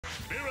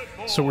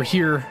So we're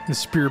here in the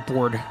spirit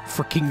board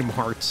for Kingdom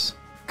Hearts.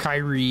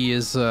 Kairi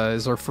is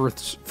our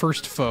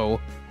first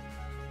foe.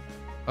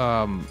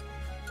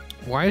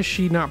 Why is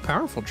she not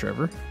powerful,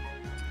 Trevor?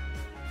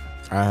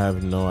 I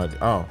have no idea.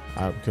 Oh,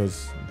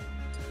 because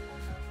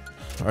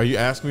are you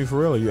asking me for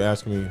real? Or are you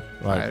asking me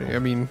like? I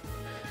mean,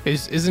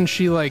 isn't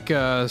she like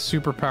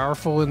super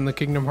powerful in the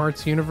Kingdom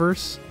Hearts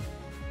universe?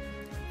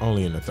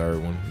 Only in the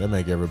third one. They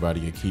make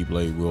everybody a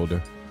Keyblade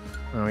wielder.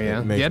 Oh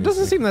yeah, it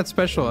doesn't seem that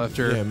special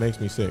after. Yeah, it makes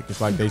me sick. It's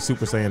like they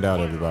Super Saiyan out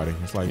everybody.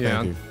 It's like,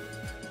 thank you.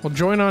 Well,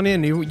 join on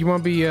in. You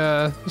want to be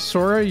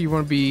Sora? Or you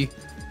want to be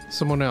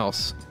someone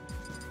else?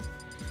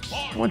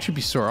 Why don't you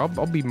be Sora?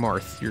 I'll be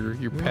Marth,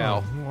 your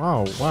pal.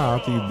 Wow.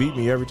 After you beat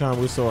me every time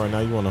we Sora, now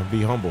you want to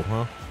be humble,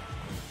 huh?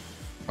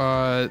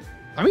 I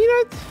mean,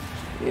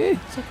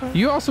 it's okay.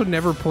 You also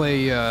never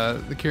play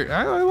the character.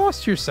 I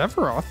lost to your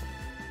Sephiroth.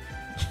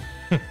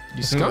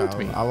 You skunked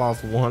me. I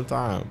lost one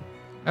time.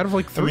 Out of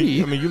like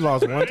 3. I mean, you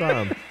lost one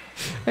time.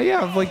 Hey, yeah,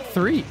 out of like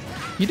 3.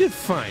 You did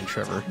fine,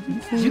 Trevor.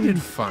 You did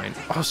fine.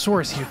 Oh,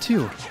 Sora's here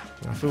too.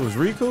 If it was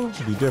Riku,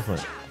 it'd be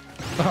different.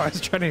 Oh, I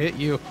was trying to hit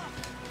you.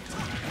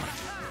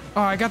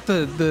 Oh, I got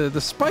the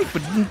spike,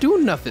 but didn't do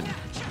nothing.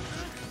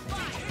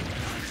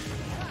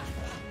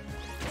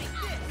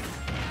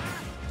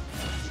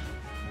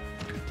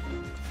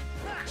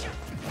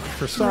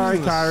 For some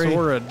reason, Kairi.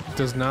 Sora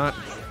does not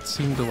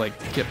seem to like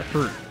get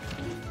hurt.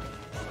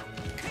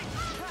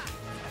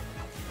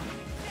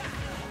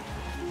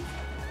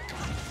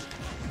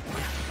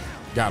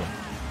 Got him.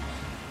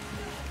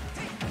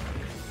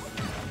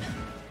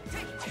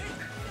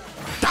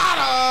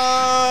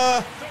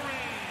 Got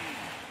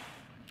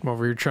I'm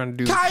over here trying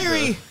to do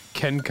Kairi! the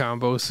Ken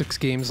combo 6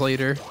 games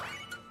later.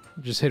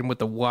 Just hit him with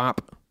the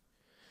whop.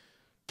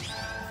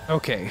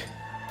 Okay.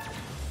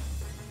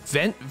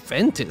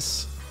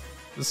 Ventus.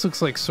 This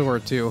looks like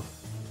Sora too.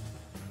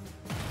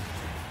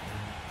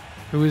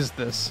 Who is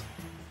this?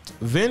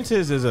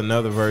 Ventus is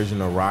another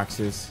version of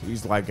Roxas.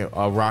 He's like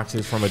a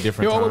Roxas from a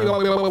different time.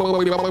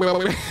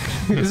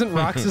 Isn't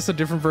Roxas a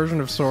different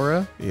version of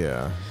Sora?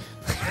 Yeah.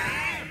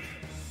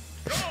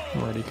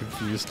 I'm already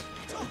confused.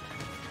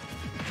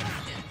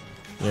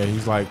 Yeah,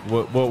 he's like,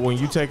 well, when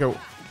you take a...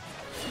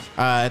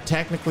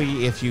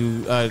 technically, if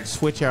you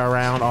switch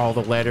around all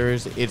the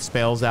letters, it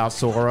spells out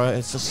Sora.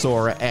 It's a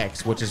Sora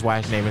X, which is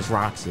why his name is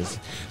Roxas.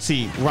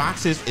 See,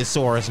 Roxas is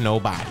Sora's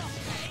nobody.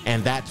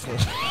 And that's...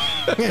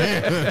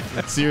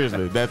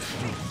 Seriously,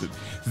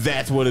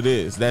 that's what it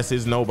is. That's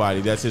his nobody.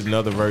 That's his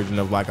another version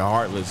of like a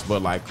Heartless,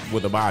 but like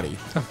with a body.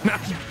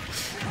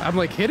 I'm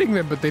like hitting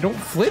them, but they don't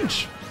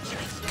flinch.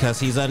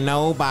 Cause he's a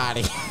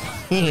nobody.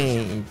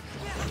 I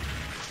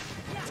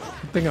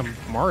think I'm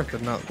Marth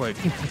and not like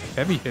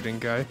heavy hitting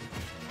guy.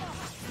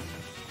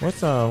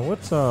 What's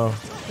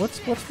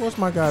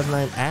my guy's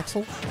name?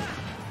 Axel?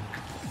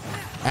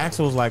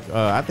 Axel's like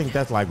I think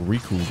that's like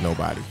Riku's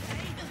nobody.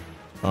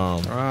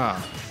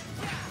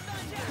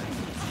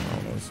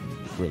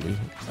 Really,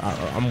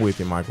 I'm with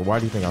you, Michael. Why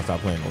do you think I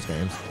stopped playing those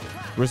games?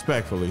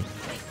 Respectfully.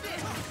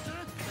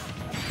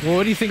 Well,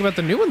 what do you think about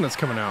the new one that's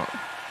coming out?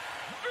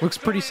 Looks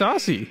pretty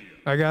saucy,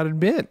 I gotta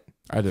admit.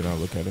 I did not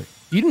look at it.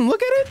 You didn't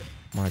look at it?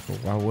 Michael,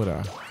 why would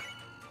I?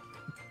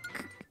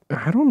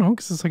 I don't know,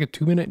 because it's like a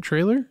 2-minute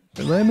trailer.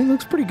 I mean, it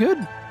looks pretty good.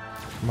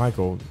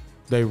 Michael,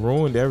 they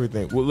ruined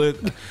everything. Well,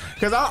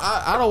 because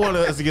I don't want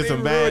us to get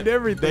some bad.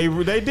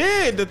 Everything. They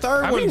did. The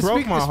third one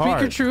broke my heart.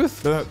 Speak your truth.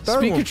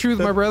 Speak your truth,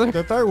 my brother.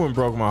 The third one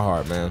broke my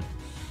heart, man.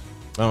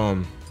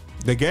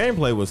 The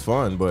gameplay was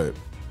fun, but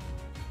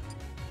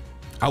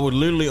I would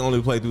literally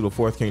only play through the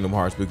 4th Kingdom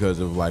Hearts because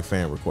of like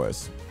fan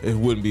requests. It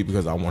wouldn't be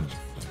because I wanted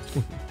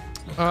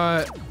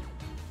to.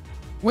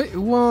 Wait,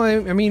 well,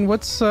 I mean,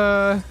 what's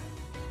yeah,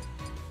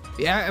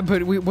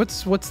 but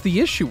what's the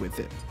issue with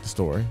it? The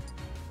story.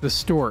 The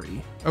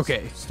story.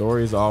 Okay.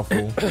 Story is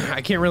awful.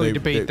 I can't really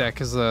debate that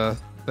because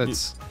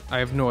that's I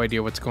have no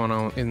idea what's going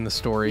on in the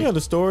story. Yeah,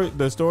 the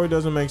story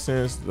doesn't make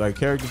sense. Like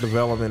character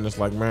development is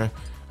like, man,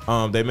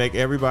 they make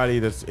everybody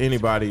that's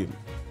anybody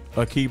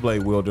a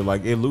Keyblade wielder.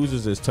 Like it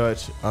loses its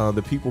touch.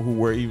 The people who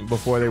were even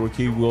before they were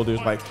key wielders,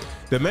 like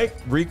to make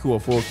Riku a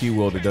full key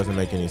wielder doesn't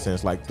make any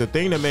sense. Like the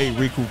thing that made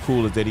Riku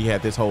cool is that he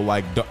had this whole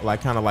like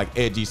kind of like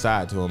edgy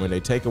side to him, and they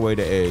take away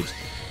the edge.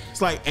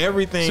 It's like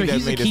everything. So that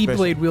he's made a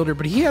Keyblade wielder,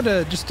 but he had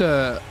just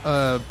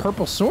a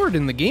purple sword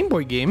in the Game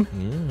Boy game.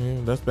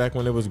 Yeah, that's back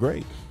when it was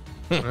great.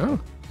 Oh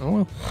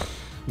well.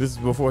 This is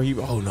before he.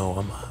 Oh no,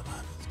 I'm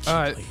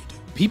Keyblade.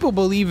 People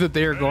believe that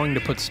they are going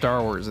to put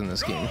Star Wars in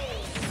this game.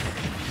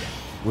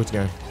 Which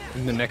game?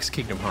 In the next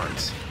Kingdom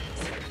Hearts.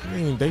 I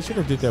mean, they should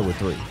have did that with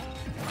 3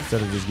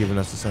 instead of just giving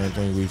us the same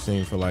thing we've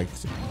seen for like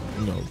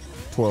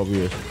 12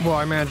 years. Well,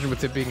 I imagine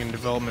with it being in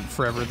development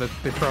forever that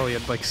they probably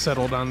had like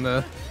settled on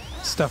the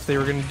stuff they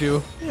were going to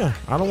do. Yeah,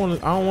 I don't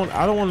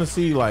want to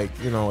see like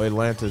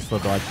Atlantis for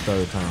like the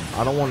 3rd time.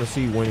 I don't want to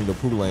see Winnie the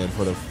Pooh Land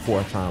for the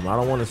 4th time. I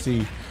don't want to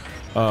see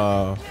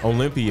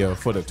Olympia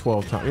for the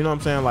 12th time. You know what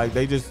I'm saying? Like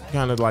they just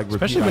kind of like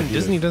especially when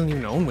Disney doesn't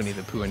even own Winnie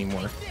the Pooh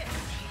anymore.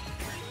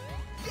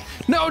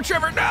 No,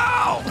 Trevor,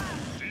 no!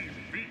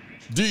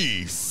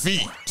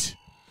 Defeat.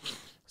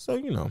 So,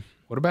 you know.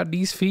 What about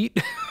these feet?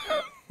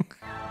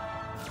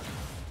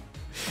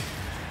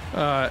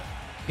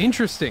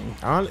 Interesting.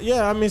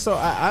 Yeah, I mean, so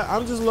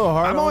I'm just a little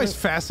hard. I'm always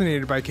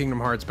fascinated by Kingdom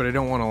Hearts, but I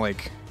don't want to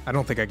like. I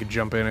don't think I could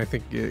jump in. I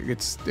think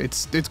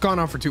it's gone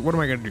on for 2. What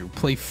am I gonna do?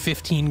 Play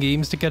 15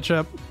 games to catch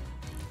up?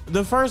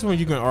 The first one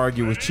you can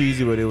argue was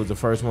cheesy, but it was the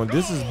first one.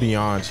 This is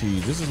beyond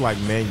cheese. This is like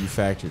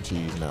manufactured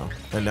cheese now,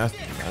 and that's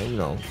you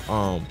know.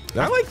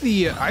 I like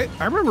the. I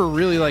remember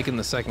really liking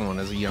the second one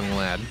as a young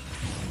lad.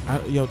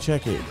 Yo,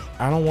 check it.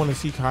 I don't want to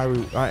see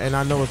Kyrie, and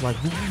I know it's like,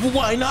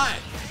 why not?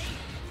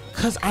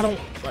 Because I don't.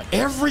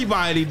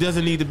 Everybody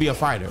doesn't need to be a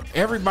fighter.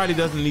 Everybody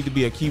doesn't need to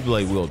be a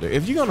Keyblade wielder.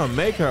 If you're gonna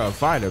make her a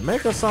fighter,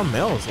 make her something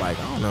else. Like,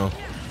 I don't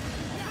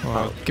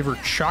know. Give her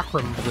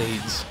chakram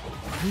blades.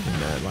 Even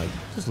that, like,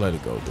 just let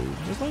it go, dude.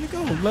 Just let it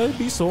go. Let it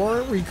be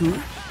Sora and Riku.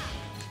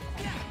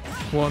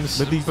 Well,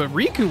 but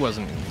Riku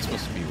wasn't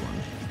supposed to be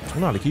one.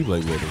 I'm not a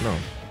Keyblade wielder, no.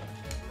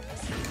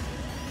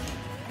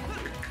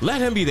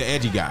 Let him be the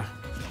edgy guy.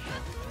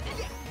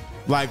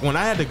 Like when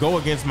I had to go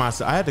against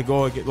myself, I had to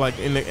go against, like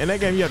in that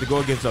game, you have to go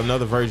against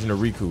another version of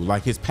Riku,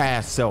 like his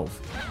past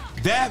self.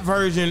 That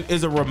version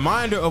is a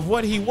reminder of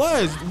what he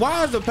was.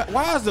 Why is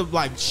the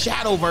like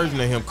shadow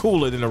version of him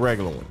cooler than the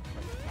regular one?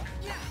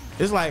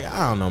 It's like,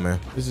 I don't know, man.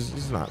 It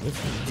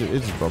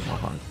just broke my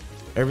heart.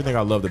 Everything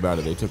I loved about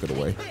it, they took it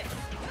away.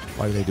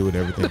 Like they do with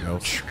everything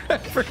else.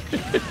 Trevor.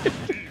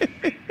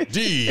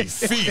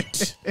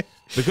 Defeat.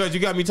 Because you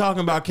got me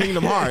talking about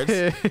Kingdom Hearts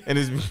and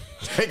it's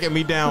taking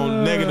me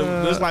down negative.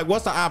 It's like,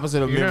 what's the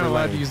opposite of memory lane? You're not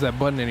allowed to use that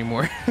button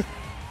anymore.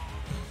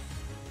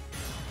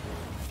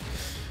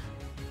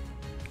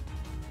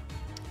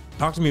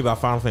 Talk to me about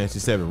Final Fantasy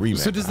VII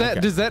Remake. So does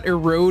that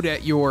erode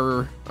at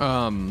your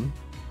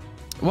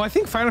well, I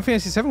think Final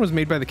Fantasy VII was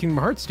made by the Kingdom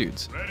Hearts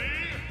dudes.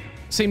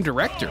 Same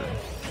director.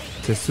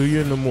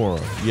 Tetsuya Nomura,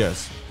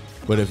 yes.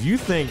 But if you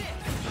think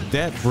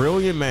that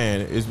brilliant man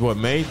is what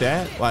made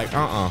that, like,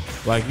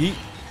 like he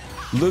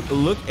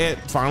look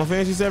at Final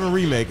Fantasy VII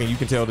Remake and you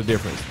can tell the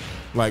difference,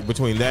 like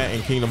between that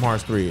and Kingdom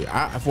Hearts 3.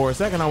 For a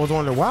second I was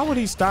wondering, why would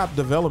he stop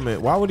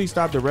development? Why would he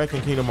stop directing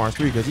Kingdom Hearts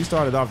 3? Because he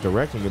started off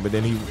directing it, but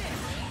then he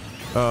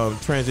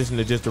transitioned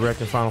to just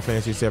directing Final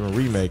Fantasy VII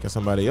Remake, and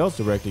somebody else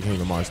directed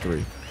Kingdom Hearts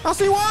 3. I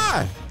see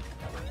why.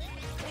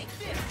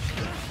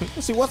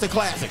 Let's see, what's a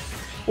classic?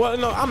 Well,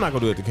 no, I'm not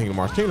gonna do it to Kingdom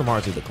Hearts. Kingdom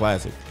Hearts is a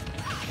classic.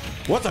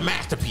 What's a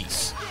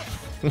masterpiece?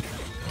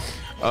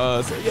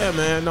 So yeah,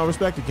 man, no,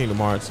 respect to Kingdom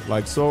Hearts.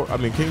 Like, so I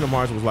mean, Kingdom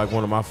Hearts was like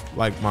one of my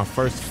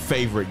first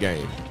favorite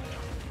game.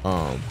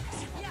 But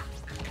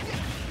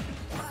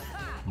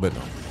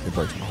no, it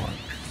breaks my heart.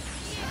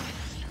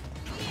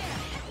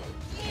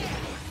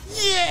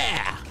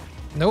 Yeah.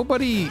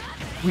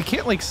 We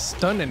can't like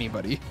stun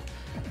anybody.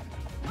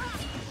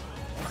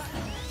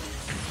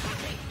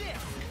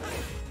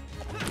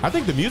 I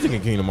think the music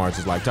in Kingdom Hearts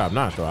is like top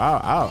notch, though.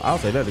 I'll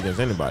say that against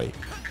anybody.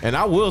 And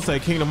I will say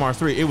Kingdom Hearts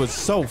 3, it was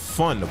so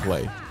fun to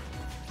play.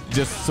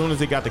 Just as soon as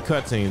it got the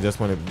cutscenes, that's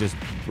when it just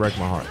broke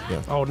my heart.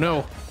 Yeah. Oh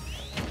no.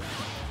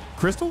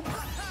 Crystal?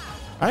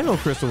 I didn't know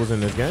Crystal was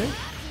in this game.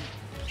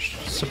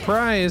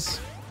 Surprise.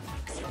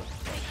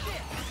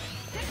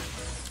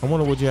 I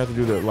wonder what you have to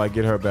do to like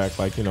get her back,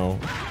 like, you know,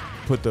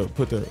 put the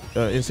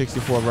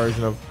N64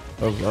 version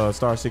of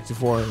Star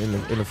 64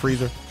 in the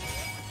freezer.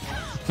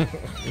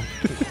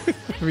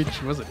 I mean,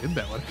 she wasn't in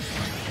that one.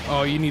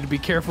 Oh, you need to be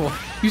careful.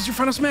 Use your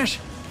final smash.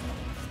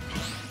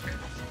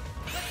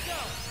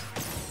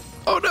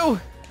 Oh no!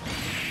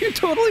 You're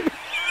totally.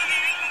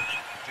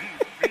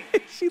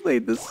 She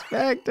laid the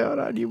smack down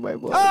on you, my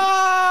boy.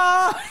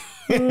 Ah!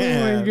 Oh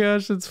my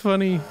gosh, that's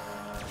funny.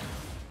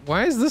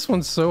 Why is this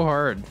one so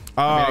hard?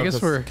 I guess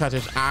because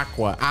it's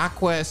Aqua.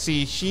 Aqua,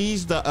 see,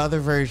 she's the other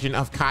version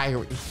of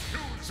Kyrie.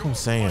 That's what I'm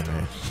saying,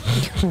 man.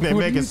 They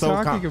what make are you it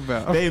so talking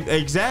about?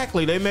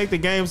 They make the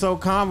game so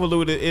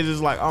convoluted. It is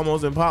like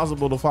almost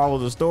impossible to follow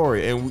the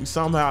story. And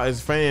somehow,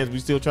 as fans, we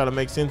still try to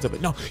make sense of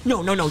it. No. You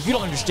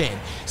don't understand.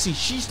 See,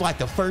 she's like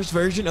the first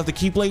version of the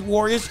Keyblade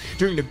Warriors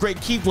during the Great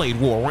Keyblade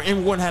War, where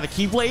everyone had a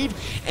Keyblade.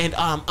 And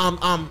oh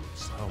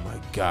my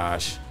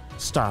gosh,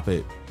 stop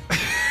it.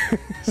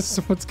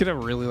 Someone's gonna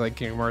really like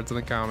Kingdom Hearts in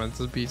the comments.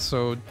 It'd be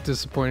so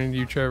disappointing to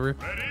you, Trevor.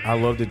 I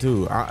loved it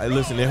too.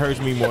 Listen, it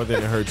hurts me more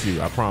than it hurts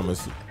you. I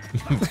promise.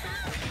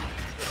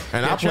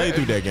 And I played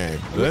through that game.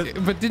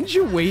 But didn't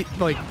you wait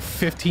like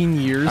 15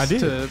 years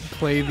to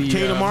play the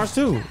Kingdom Hearts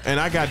 2? And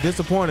I got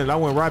disappointed. I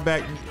went right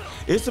back.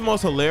 It's the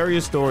most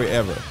hilarious story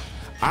ever.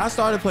 I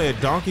started playing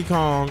Donkey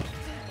Kong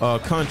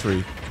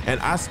Country, and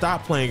I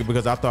stopped playing it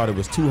because I thought it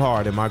was too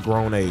hard in my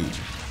grown age.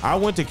 I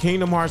went to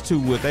Kingdom Hearts 2,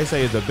 what they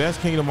say is the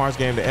best Kingdom Hearts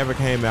game that ever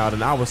came out,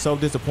 and I was so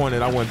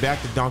disappointed. I went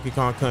back to Donkey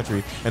Kong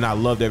Country, and I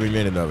loved every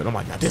minute of it. I'm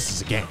like, now this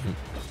is a game.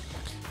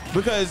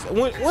 Because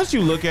once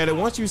you look at it,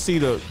 once you see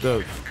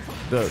the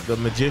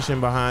magician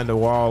behind the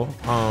wall,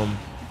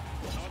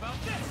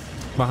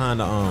 behind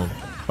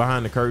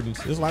the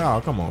curtains, it's like,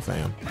 oh, come on,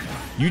 fam.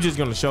 You just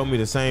gonna show me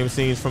the same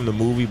scenes from the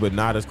movie, but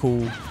not as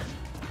cool.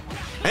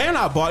 And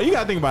you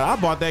gotta think about it,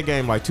 I bought that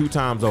game like 2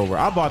 times over.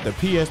 I bought the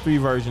PS3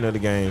 version of the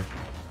game,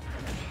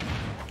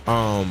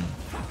 I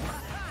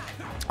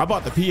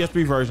bought the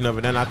PS3 version of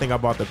it, and I think I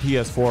bought the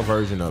PS4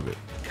 version of it.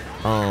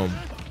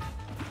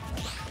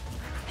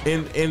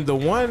 In the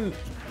one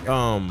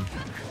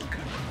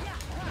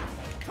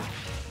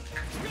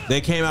they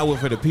came out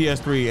with for the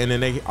PS3, and then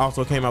they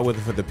also came out with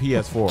it for the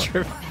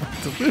PS4.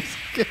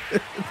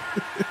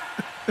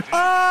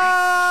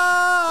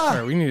 All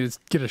right, we need to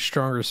get a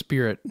stronger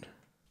spirit.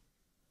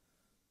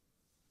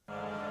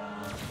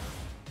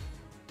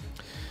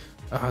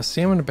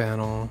 Salmon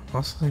battle.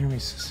 Also,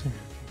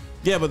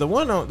 yeah, but the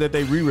one that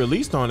they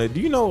re-released on it,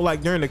 do you know,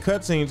 like during the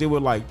cutscenes, it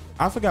would like,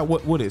 I forgot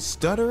what would it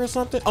stutter or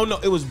something? Oh no,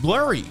 it was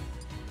blurry.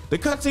 The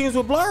cutscenes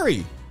were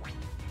blurry.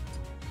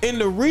 In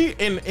the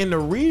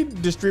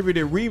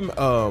redistributed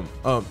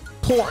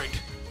port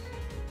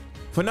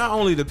for not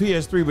only the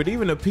PS3 but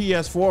even the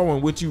PS4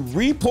 one, which you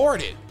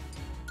reported,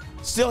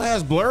 still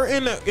has blur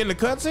in the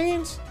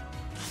cutscenes.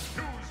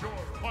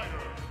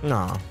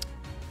 Nah,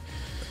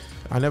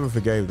 I never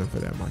forgave them for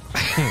that, Michael.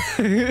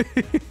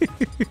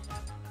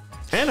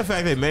 And the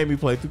fact they made me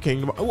play through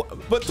Kingdom,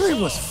 but 3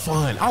 was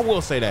fun. I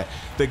will say that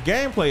the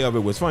gameplay of it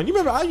was fun. You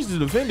remember I used to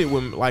defend it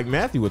when like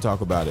Matthew would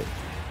talk about it.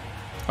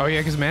 Oh yeah,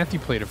 because Matthew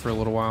played it for a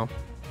little while.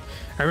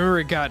 I remember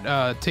it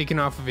got taken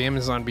off of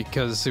Amazon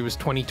because it was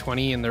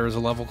 2020 and there was a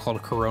level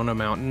called Corona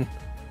Mountain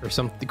or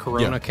something.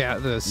 Corona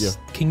Cat, the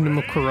Kingdom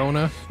of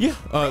Corona. Yeah,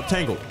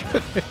 Tangled.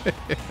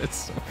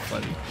 It's so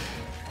funny.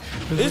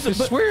 I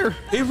swear,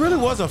 it really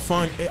was a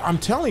fun. I'm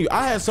telling you,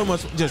 I had so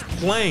much just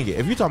playing it.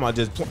 If you're talking about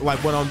just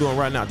like what I'm doing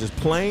right now, just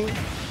playing,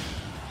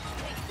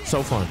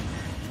 so fun.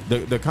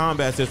 The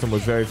combat system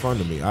was very fun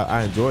to me.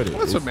 I enjoyed it. Well,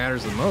 that's what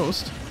matters the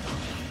most.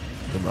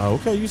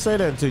 Okay, you say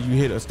that until you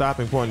hit a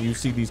stopping point and you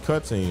see these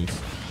cutscenes.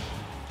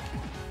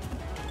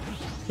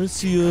 Let's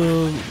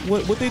see,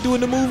 what they do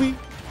in the movie?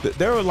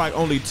 There were like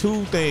only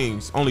 2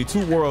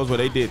 worlds where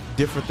they did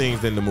different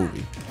things than the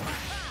movie.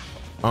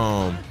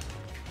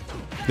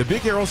 The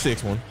Big Hero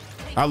 6 one,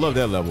 I love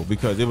that level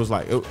because it was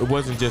like it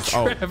wasn't just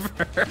Trevor.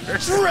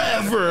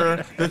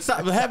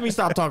 Have me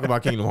stop talking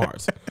about Kingdom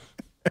Hearts.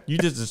 You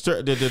just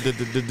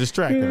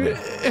distracting me.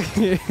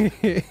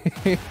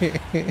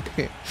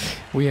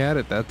 We had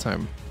it that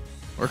time.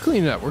 We're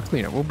cleaning up. We'll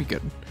be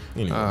good.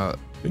 Anyway,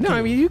 no,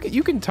 I mean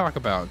you can talk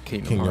about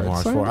Kingdom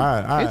Hearts. 4.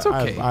 It's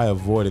okay. I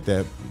avoided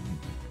that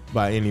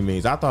by any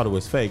means. I thought it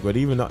was fake, but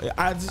even though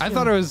I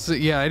thought it was,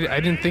 I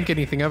didn't think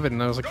anything of it,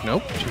 and I was like,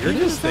 nope, here it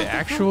is, the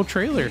actual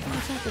trailer.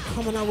 It's like they're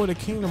coming out with a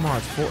Kingdom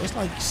Hearts 4. It's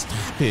like,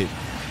 stop it.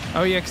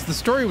 Oh yeah, because the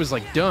story was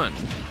like done.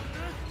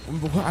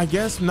 Well, I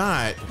guess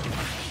not.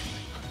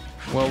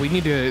 Well, we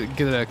need to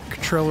get a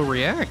Controller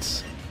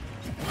Reacts.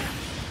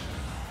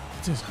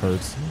 It just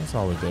hurts. That's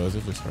all it does.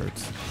 It just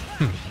hurts.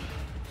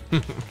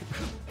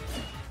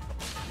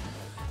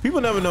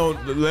 People never know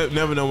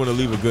when to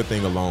leave a good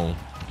thing alone.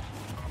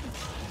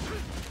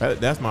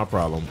 That's my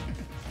problem.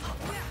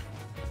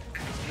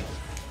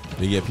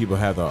 But yet people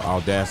have the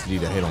audacity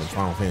to hate on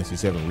Final Fantasy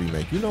VII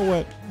Remake. You know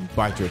what?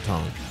 Bite your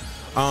tongue.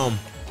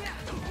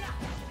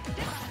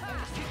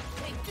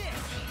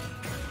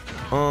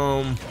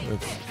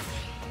 Let's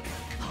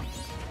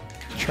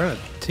Trying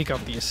to take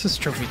out the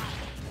assist trophy.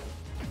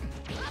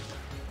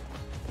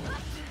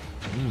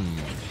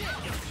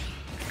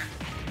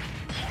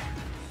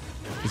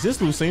 Is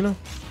this Lucina?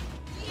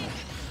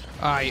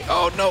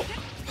 Oh no!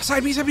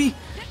 Side me!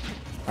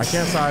 I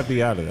can't side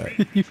B out of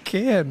that. You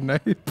can, I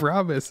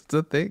promise. It's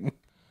a thing.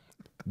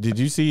 Did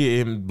you see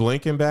him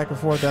blinking back and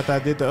forth after I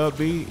did the up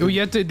B? Oh, you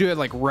have to do it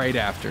like right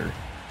after.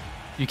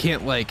 You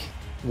can't like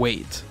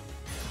wait.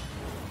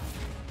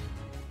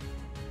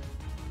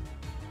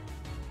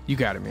 You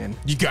got it, man.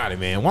 You got it,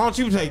 man. Why don't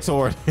you take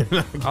sword?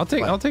 I'll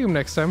take him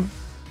next time.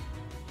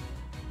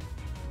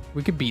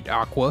 We could beat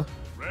Aqua.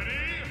 Ready?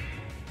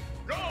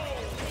 Go!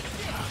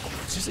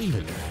 Just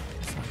even that.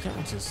 It's like,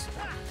 I just...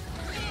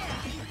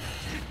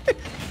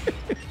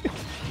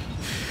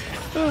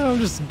 I'm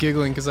just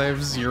giggling because I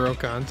have zero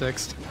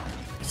context.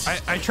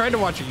 I tried to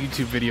watch a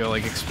YouTube video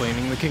like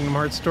explaining the Kingdom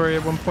Hearts story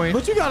at one point.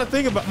 But you got to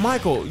think about,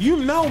 Michael, you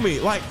know me.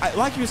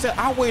 Like you said,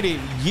 I waited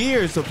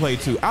years to play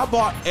 2. I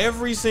bought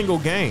every single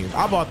game.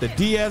 I bought the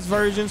DS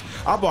versions.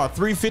 I bought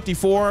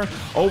 354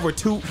 over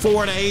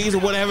 4 days or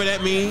whatever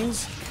that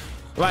means.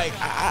 Like,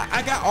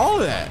 I got all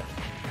of that.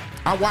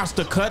 I watched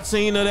the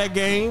cutscene of that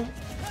game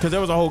because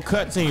there was a whole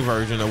cutscene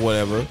version or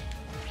whatever.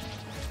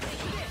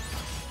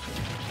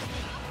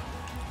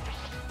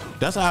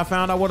 That's how I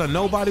found out what a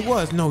nobody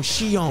was. No,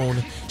 she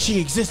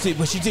existed,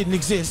 but she didn't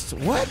exist.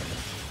 What?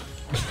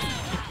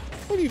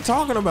 What are you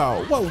talking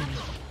about? What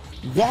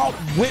Walt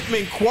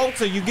Whitman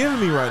quotes are you giving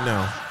me right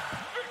now?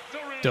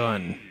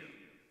 Done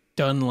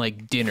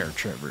like dinner,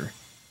 Trevor.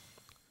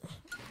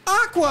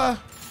 Aqua.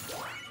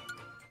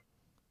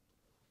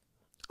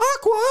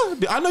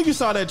 I know you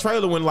saw that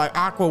trailer when like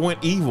Aqua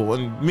went evil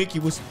and Mickey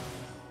was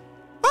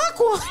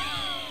Aqua.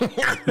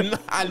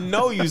 I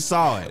know you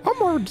saw it. I'm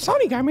a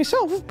Sony guy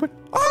myself, but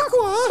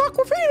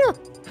Aquafina.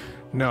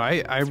 No,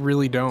 I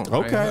really don't.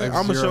 Okay,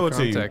 I'm gonna show it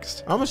to you.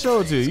 I'm gonna show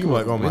it to you. You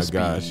like, oh my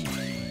gosh.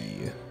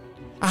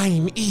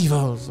 I'm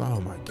evil.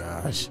 Oh my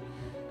gosh.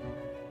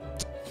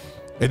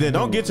 And then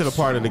don't get to the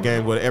part of the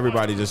game where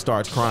everybody just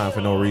starts crying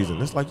for no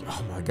reason. It's like,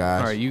 oh my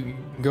gosh. All right, you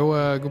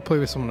go play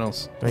with someone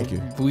else. Thank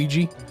you.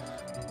 Luigi.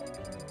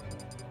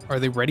 Are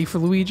they ready for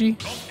Luigi?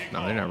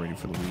 No, they're not ready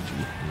for Luigi.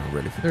 Not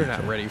ready for They're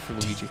not ready for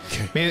Luigi.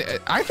 Man,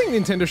 I think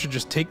Nintendo should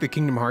just take the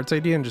Kingdom Hearts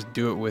idea and just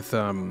do it with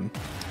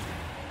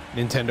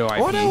Nintendo IP.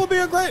 Oh, that would be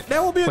a great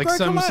like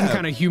some collab.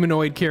 kind of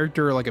humanoid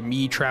character, like a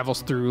Mii,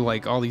 travels through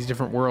like all these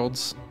different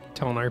worlds,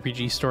 tell an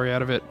RPG story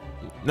out of it.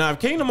 Now, if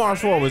Kingdom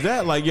Hearts 4 was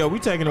that, like, yo, we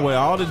taking away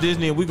all the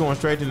Disney and we going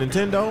straight to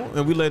Nintendo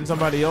and we letting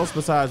somebody else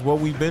besides what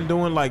we've been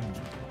doing, like,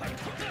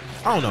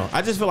 I don't know.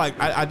 I just feel like,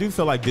 I do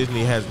feel like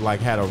Disney has, like,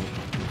 had you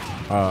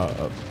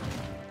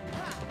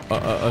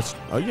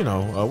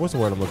know, what's the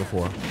word I'm looking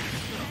for?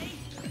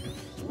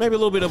 Maybe a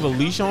little bit of a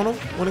leash on them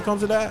when it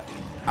comes to that.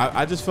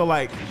 I just feel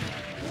like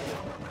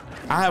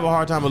I have a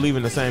hard time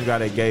believing the same guy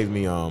that gave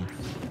me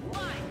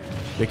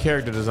the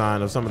character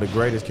design of some of the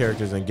greatest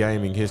characters in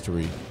gaming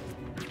history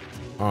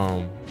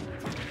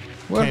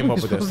What came are up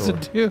we with that supposed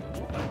story. to do?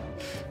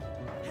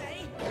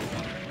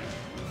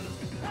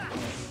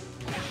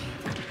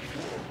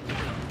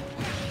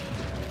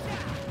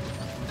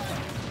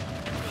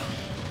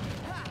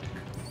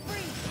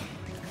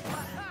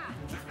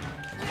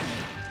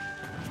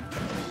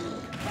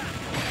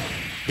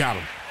 Got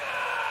him.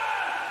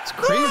 It's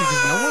crazy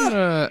because no one.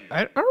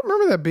 I don't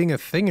remember that being a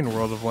thing in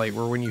World of Light,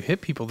 where when you hit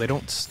people, they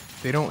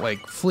don't like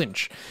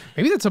flinch.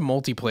 Maybe that's a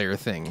multiplayer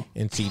thing.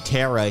 And see,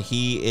 Terra,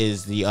 he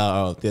is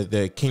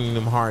the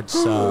Kingdom Hearts.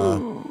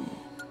 Yeah,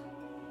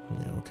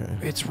 okay.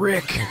 It's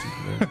Rick.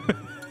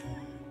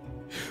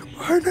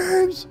 My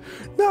name's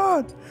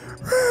not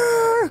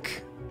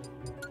Rick.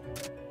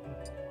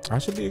 I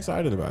should be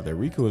excited about that.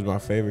 Riku is my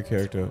favorite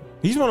character.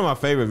 He's one of my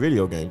favorite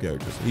video game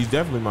characters. He's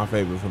definitely my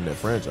favorite from that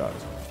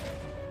franchise.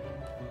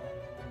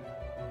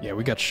 Yeah,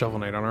 we got Shovel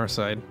Knight on our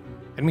side.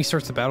 Enemy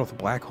starts the battle with a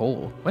black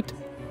hole. What?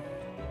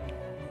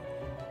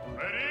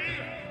 Ready?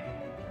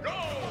 Go!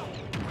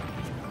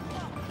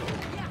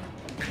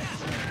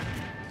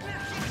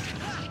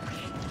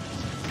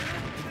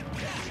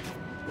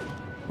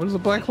 What does the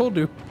black hole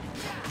do?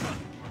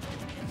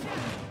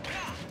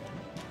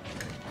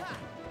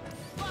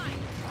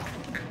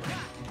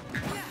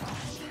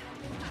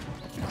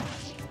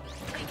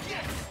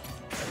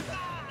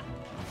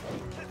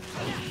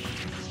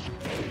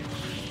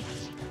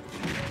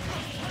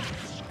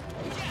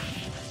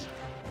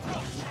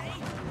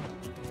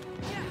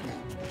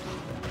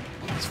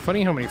 It's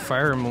funny how many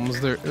Fire Emblems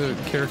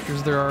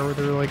characters there are where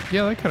they're like,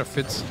 yeah, that kind of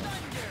fits.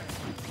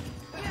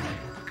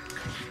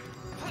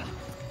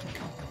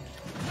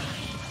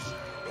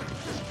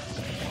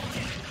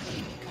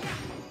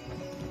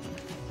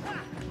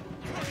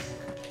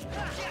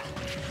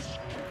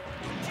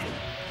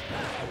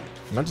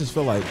 I just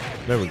feel like,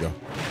 there we go.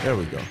 There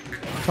we go.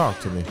 Talk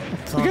to me.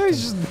 The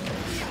guy's just,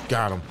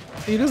 Got him.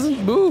 he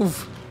doesn't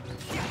move.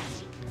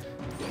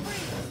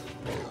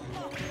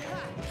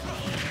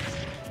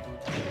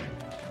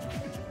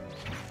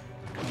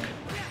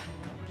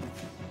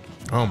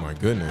 Oh my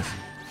goodness.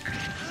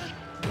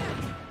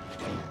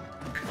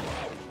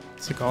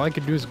 It's like all I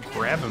could do is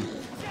grab him.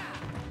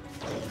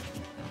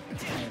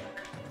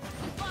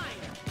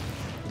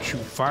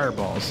 Shoot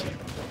fireballs.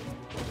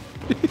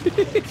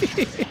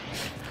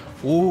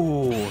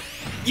 Ooh.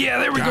 Yeah,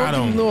 there we Got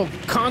go. him. Little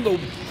Congo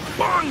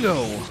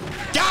bongo.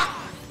 Yeah.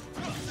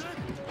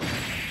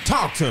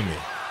 Talk to me.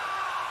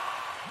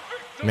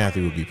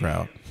 Matthew would be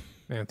proud.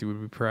 Matthew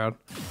would be proud.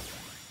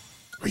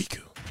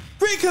 Riku.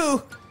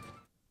 Riku!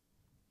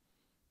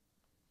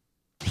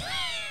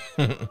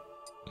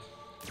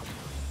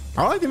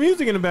 I like the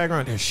music in the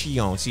background. There's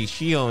Shion. See,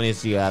 Shion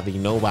is the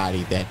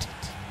nobody that's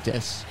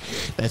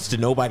the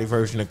nobody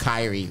version of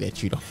Kyrie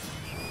that you don't.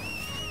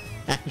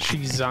 Is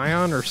she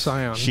Zion or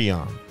Sion?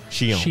 Shion.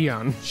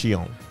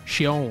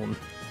 Shion.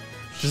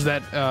 Is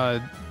that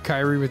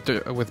Kyrie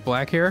with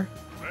black hair?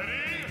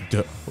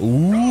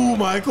 Ooh,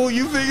 Michael,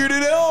 you figured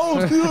it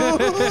out.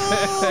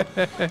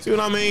 See what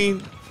I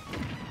mean?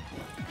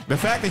 The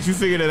fact that you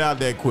figured it out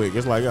that quick,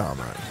 it's like, oh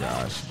my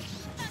gosh.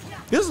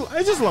 It's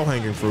just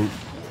low-hanging fruit.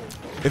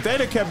 If they'd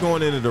have kept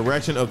going in the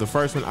direction of the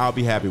first one, I'll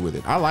be happy with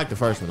it. I like the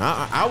first one.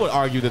 I would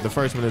argue that the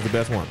first one is the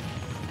best one.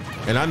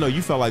 And I know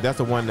you felt like that's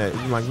the one that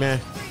you're like, man.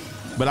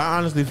 But I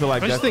honestly feel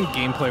like I just think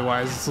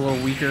gameplay-wise, it's a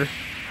little weaker.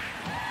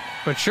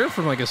 But sure,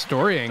 from like a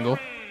story angle,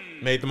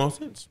 made the most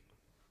sense.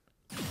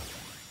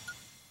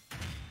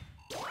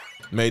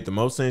 Made the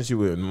most sense. You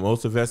were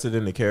most invested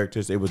in the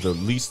characters. It was the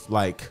least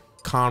like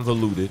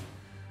convoluted.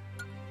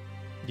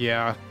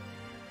 yeah.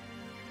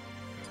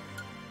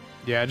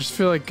 Yeah, I just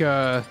feel like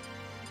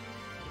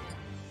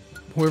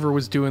whoever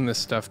was doing this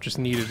stuff just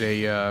needed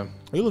a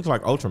He looks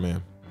like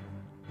Ultraman.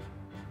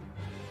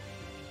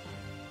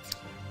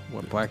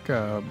 what black?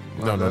 No,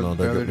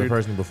 the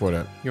person before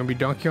that. You want to be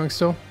Donkey Kong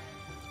still?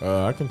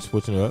 I can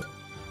switch it up.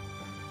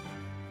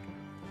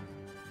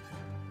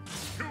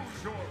 Choose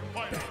your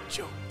fighter.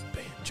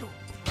 Banjo.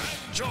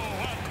 Go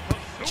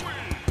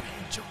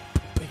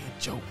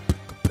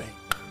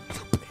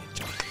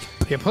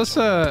Yeah.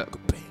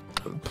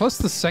 Plus,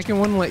 the second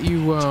one let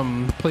you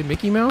play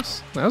Mickey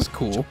Mouse. That was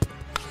cool.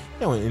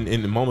 You know,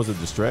 in the moments of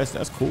distress,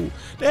 that's cool.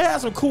 They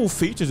have some cool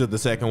features of the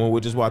second one,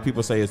 which is why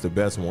people say it's the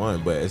best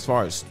one. But as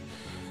far as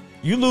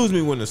you lose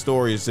me when the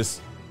story is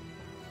just,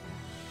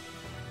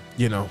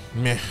 you know,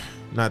 meh,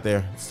 not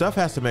there. Stuff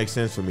has to make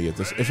sense for me.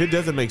 If it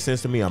doesn't make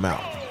sense to me, I'm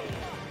out.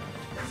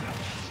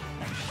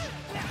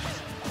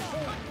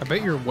 I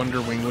bet your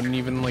Wonder Wing wouldn't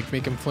even like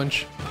make him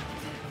flinch.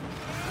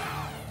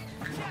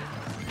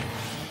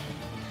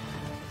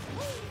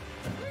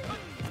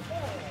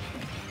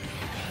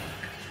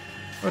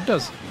 Oh, it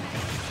does.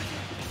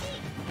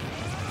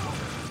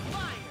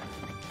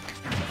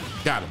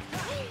 Got him.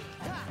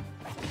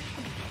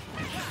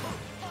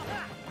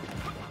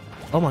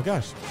 Oh my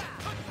gosh.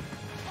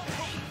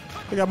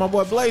 They got my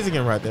boy Blaze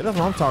again right there. That's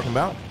what I'm talking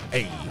about.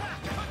 Hey.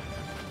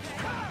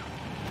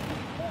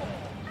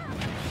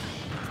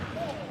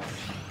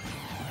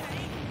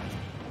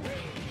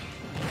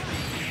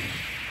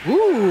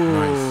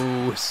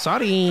 Ooh, nice.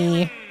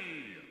 Sorry.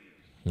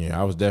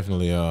 Yeah, I was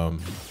definitely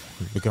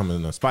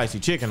becoming a spicy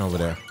chicken over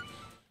there.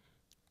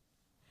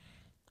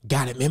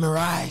 Got it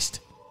memorized.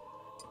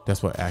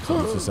 That's what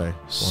Axel used to say.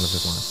 One of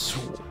his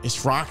lines.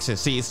 It's Roxas.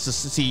 See, it's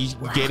just, see,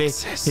 get it?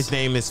 His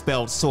name is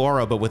spelled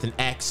Sora, but with an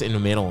X in the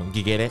middle.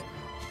 You get it?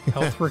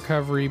 Health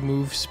recovery,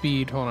 move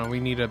speed. Hold on, we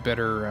need a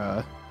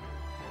better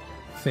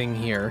thing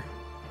here.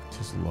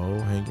 Just low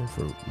hanging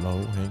fruit.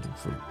 Low hanging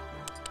fruit.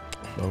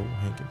 Low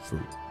hanging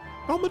fruit.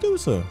 Oh,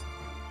 Medusa.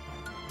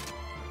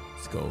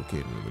 Let's go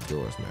get in the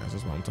Majora's Mask.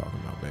 That's what I'm talking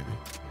about, baby.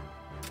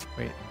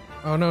 Wait.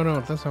 Oh, no,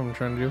 no. That's what I'm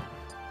trying to do.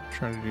 I'm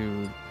trying to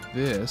do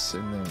this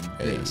and then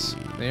this.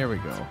 Hey. There we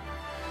go.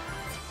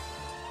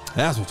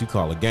 That's what you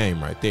call a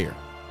game right there.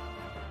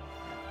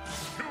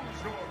 Choose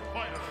your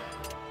fighter.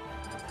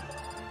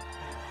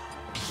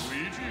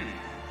 Luigi.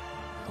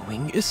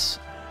 Wingus?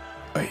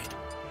 Wait.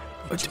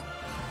 Majora's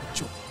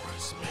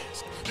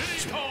Mask.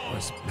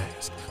 Majora's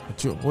Mask.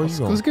 Where you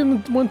going? Let's give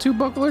him 1-2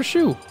 buckler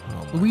shoe.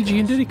 Oh my Luigi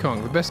and gosh. Diddy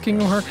Kong, the best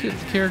Kingdom Hearts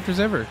characters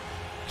ever.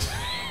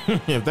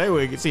 If they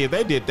would see, if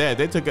they did that,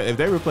 if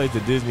they replaced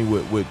the Disney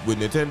with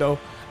Nintendo,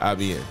 I'd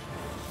be in.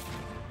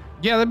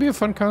 Yeah, that'd be a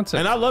fun concept.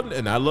 And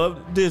I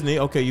love Disney.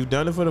 Okay, you've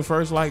done it for the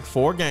first like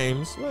 4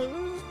 games.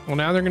 Well,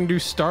 now they're gonna do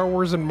Star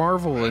Wars and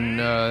Marvel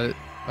and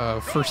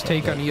First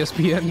Take on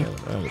ESPN.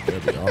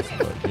 That'd be awesome,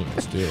 but you know,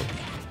 still.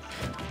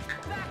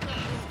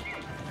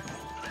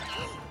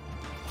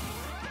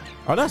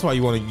 Oh, that's why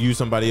you want to use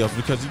somebody else,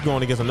 because you're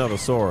going against another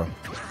Sora.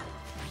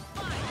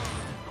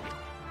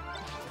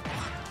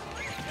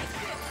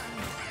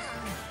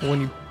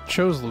 When you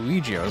chose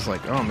Luigi, I was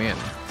like, oh man,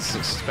 this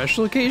is a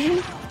special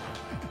occasion?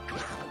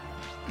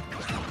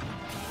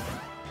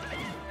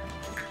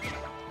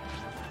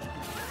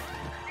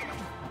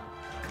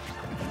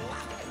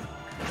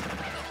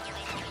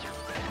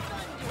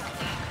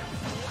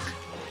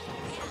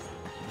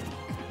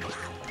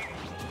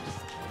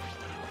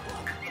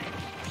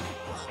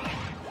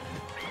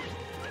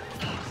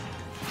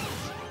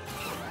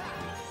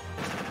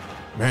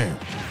 Man.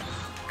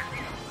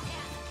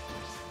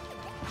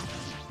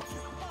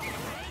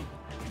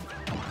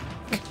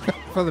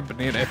 For the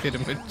banana hit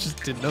him, it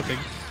just did nothing.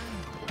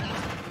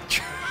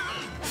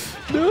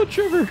 No,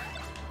 Trevor.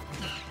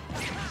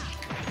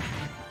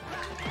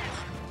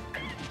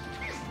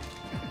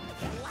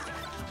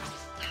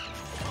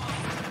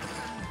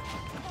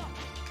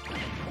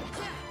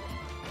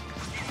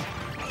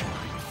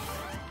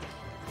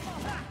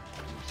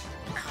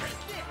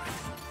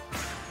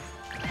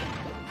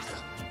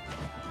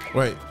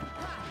 Wait.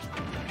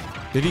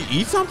 Did he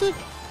eat something?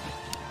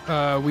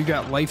 We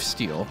got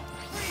lifesteal.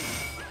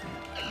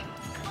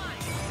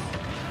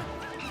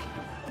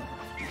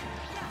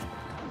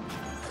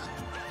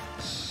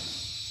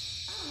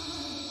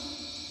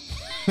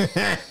 Oh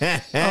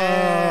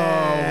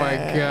my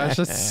gosh,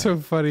 that's so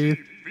funny.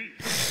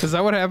 Is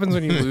that what happens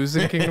when you lose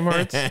in Kingdom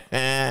Hearts?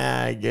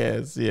 I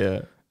guess,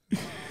 yeah.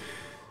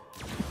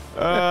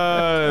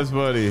 That's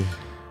funny.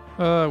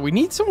 We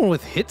need someone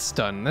with hit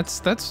stun.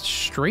 That's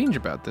strange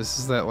about this,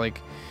 is that like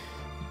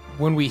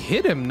when we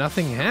hit him,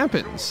 nothing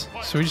happens.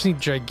 So we just need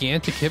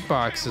gigantic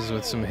hitboxes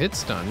with some hit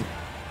stun.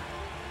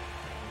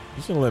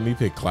 You should have let me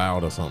pick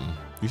Cloud or something.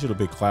 You should have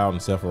picked Cloud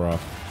and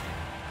Sephiroth.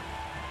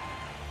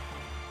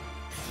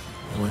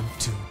 1,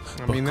 2.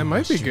 I mean, that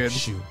might be good.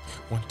 Shoe.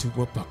 1, 2,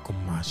 buckle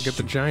my shoe. Get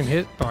the giant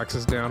hit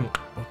boxes down.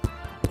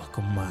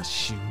 Buckle my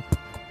shoe.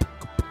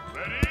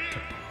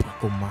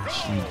 Buckle my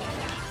shoe.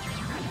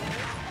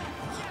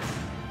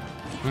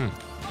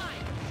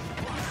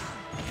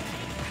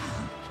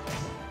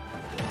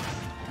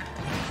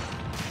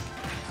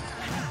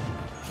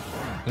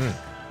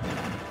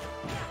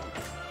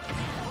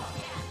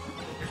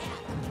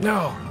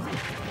 No,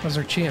 that was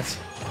our chance.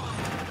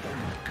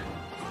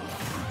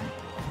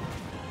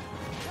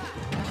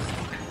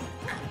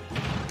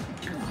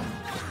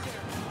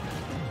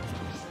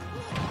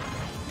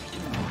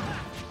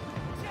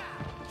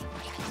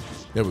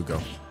 There we go.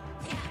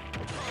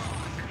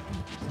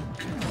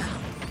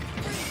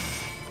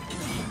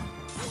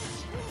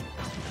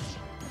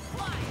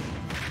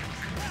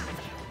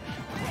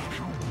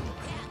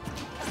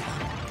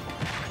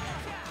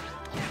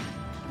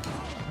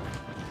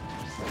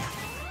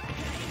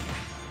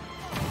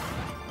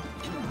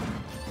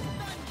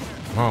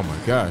 Oh my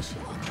gosh.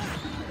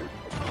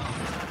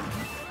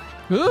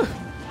 Ugh.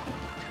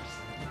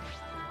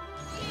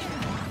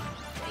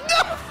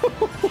 No!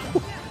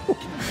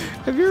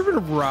 Have you ever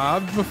been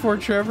robbed before,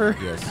 Trevor?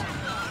 Yes.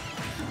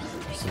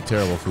 It's a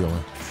terrible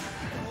feeling.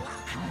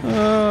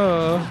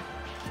 Oh.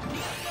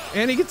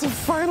 And he gets a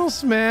final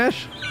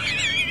smash.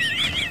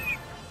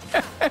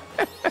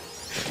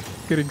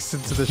 Getting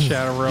sent to the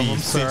Shadow Realm. He I'm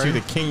sent sorry. you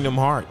to Kingdom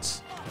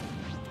Hearts.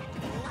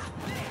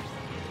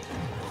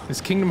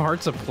 Is Kingdom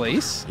Hearts a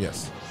place?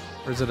 Yes.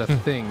 Or is it a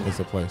thing? It's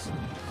a place.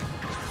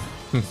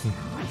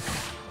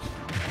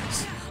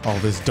 All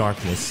this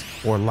darkness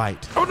or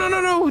light. Oh, no,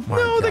 no, no. My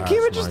No, that gosh,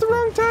 came at just the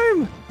Michael. wrong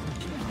time.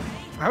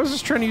 I was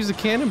just trying to use a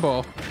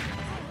cannonball.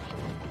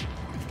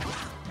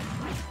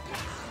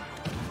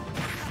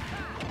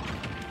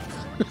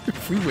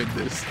 If we win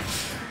this.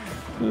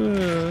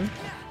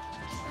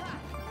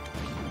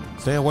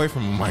 Stay away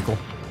from him, Michael.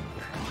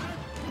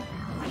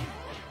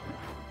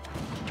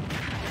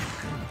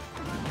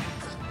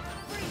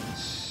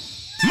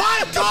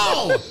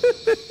 Michael!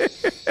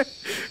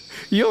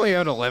 You only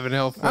had 11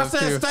 health I left, said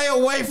too. stay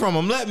away from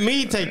him. Let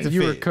me take the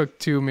You were fit.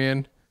 cooked too,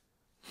 man.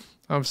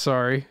 I'm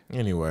sorry.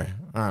 Anyway,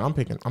 all right, I'm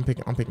picking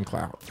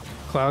Cloud.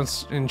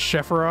 Clouds and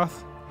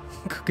Sephiroth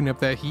cooking up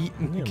that heat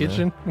in the Yeah,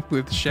 kitchen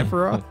with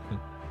Sephiroth.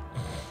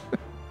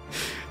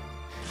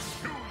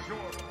 Choose your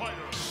fighter,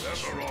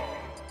 Sephiroth.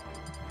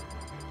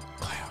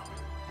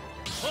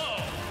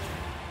 Cloud.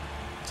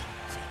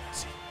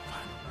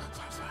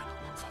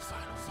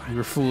 You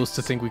were foolish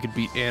to think we could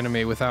beat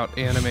anime without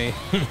anime. Ready?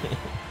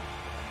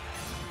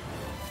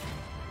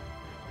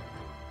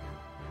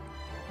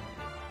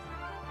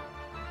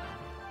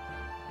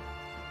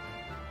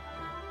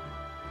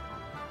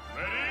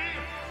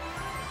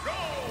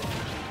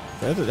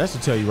 Go! That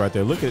should tell you right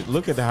there. Look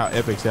at how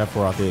epic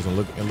Sephiroth is, and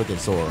look at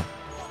Sora.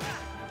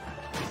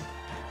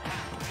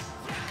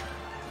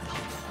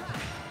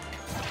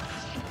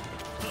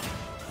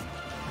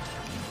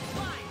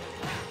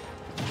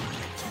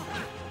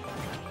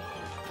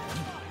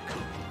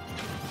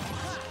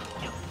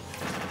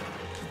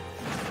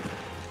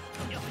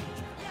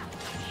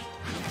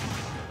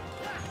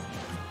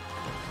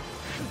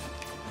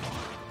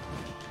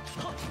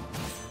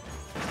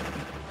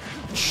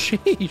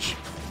 Sheesh.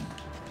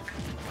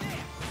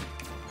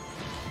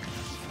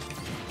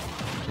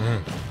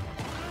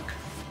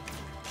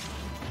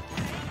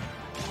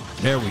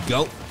 There we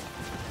go.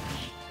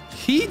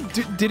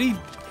 Did he?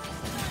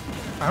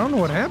 I don't know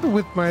what happened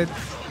with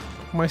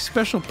my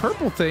special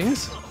purple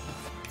things.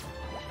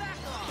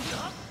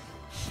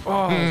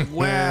 Oh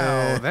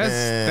wow,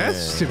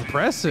 that's just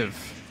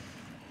impressive.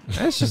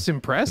 That's just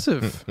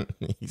impressive.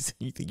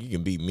 You think you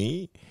can beat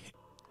me?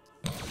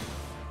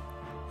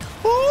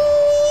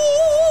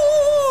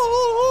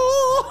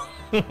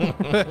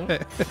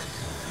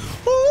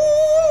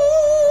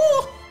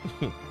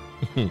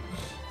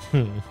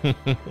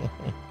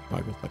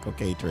 Michael's like,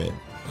 okay, Trev.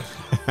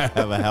 I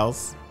have a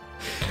house.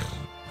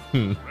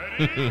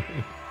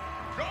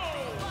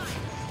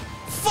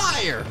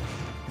 Fire!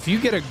 If you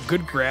get a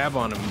good grab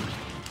on him,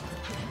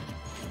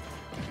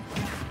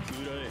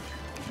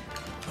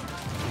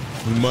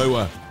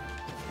 Moa.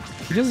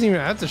 he doesn't even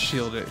have to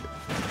shield it.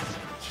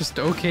 It's just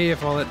okay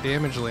if all that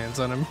damage lands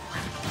on him.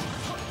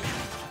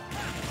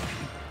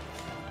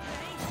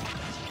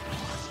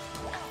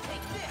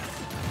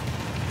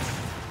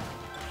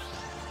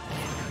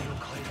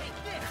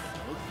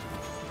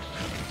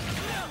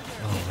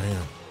 Oh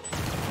man.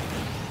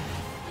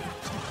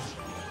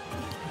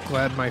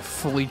 Glad my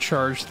fully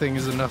charged thing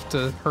is enough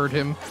to hurt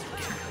him.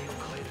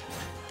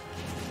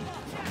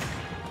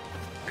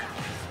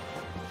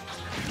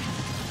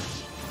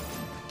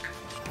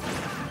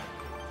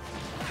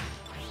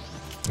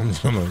 I'm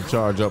just gonna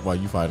charge up while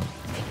you fight him.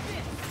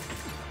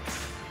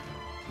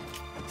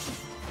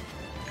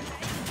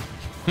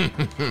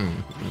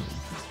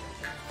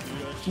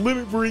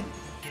 Limit break.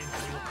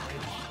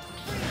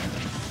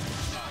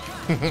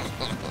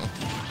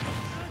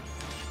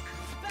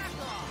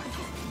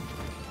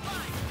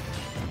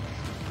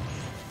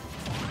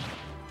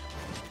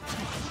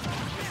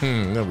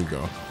 There we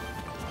go.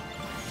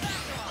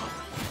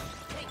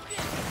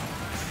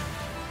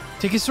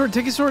 Take his sword,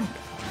 take his sword.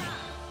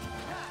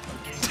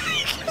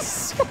 Take his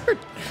sword.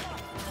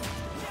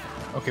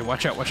 Okay,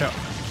 watch out, watch out.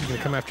 He's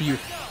gonna come after you.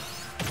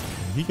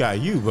 He got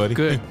you, buddy.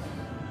 Good.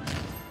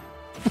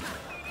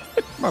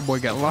 My boy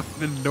got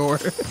locked in the door.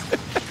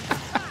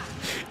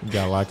 You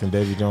got locked in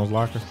Davy Jones'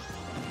 locker.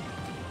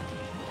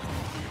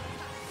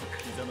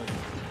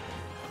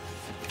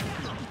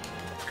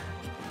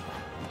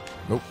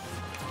 Nope.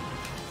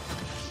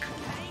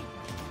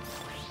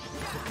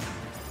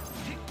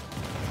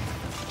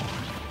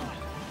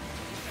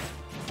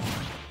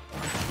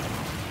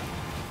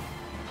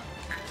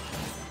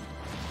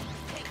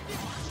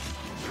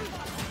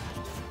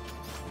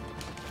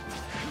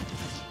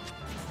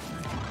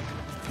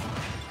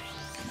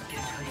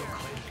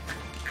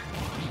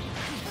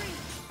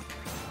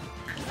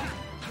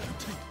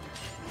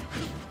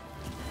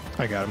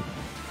 I got him.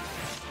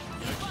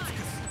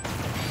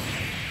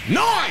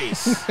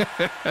 Nice!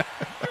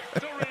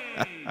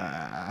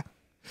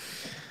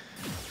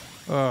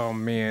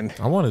 man.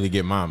 I wanted to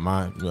get my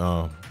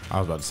I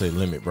was about to say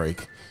limit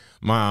break.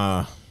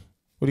 My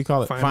what do you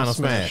call it? Final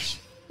Smash.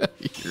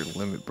 Your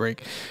limit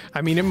break.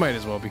 I mean, it might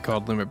as well be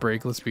called limit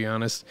break. Let's be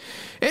honest.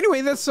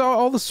 Anyway, that's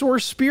all the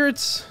source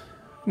spirits.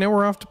 Now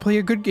we're off to play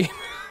a good game.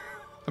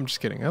 I'm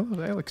just kidding. I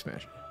like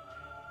Smash.